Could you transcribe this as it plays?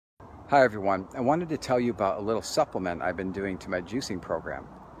Hi everyone, I wanted to tell you about a little supplement I've been doing to my juicing program.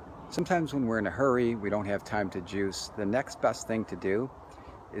 Sometimes when we're in a hurry, we don't have time to juice, the next best thing to do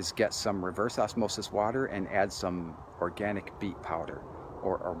is get some reverse osmosis water and add some organic beet powder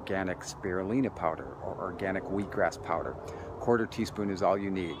or organic spirulina powder or organic wheatgrass powder. Quarter teaspoon is all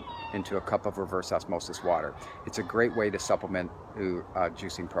you need into a cup of reverse osmosis water. It's a great way to supplement your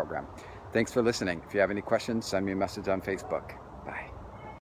juicing program. Thanks for listening. If you have any questions, send me a message on Facebook.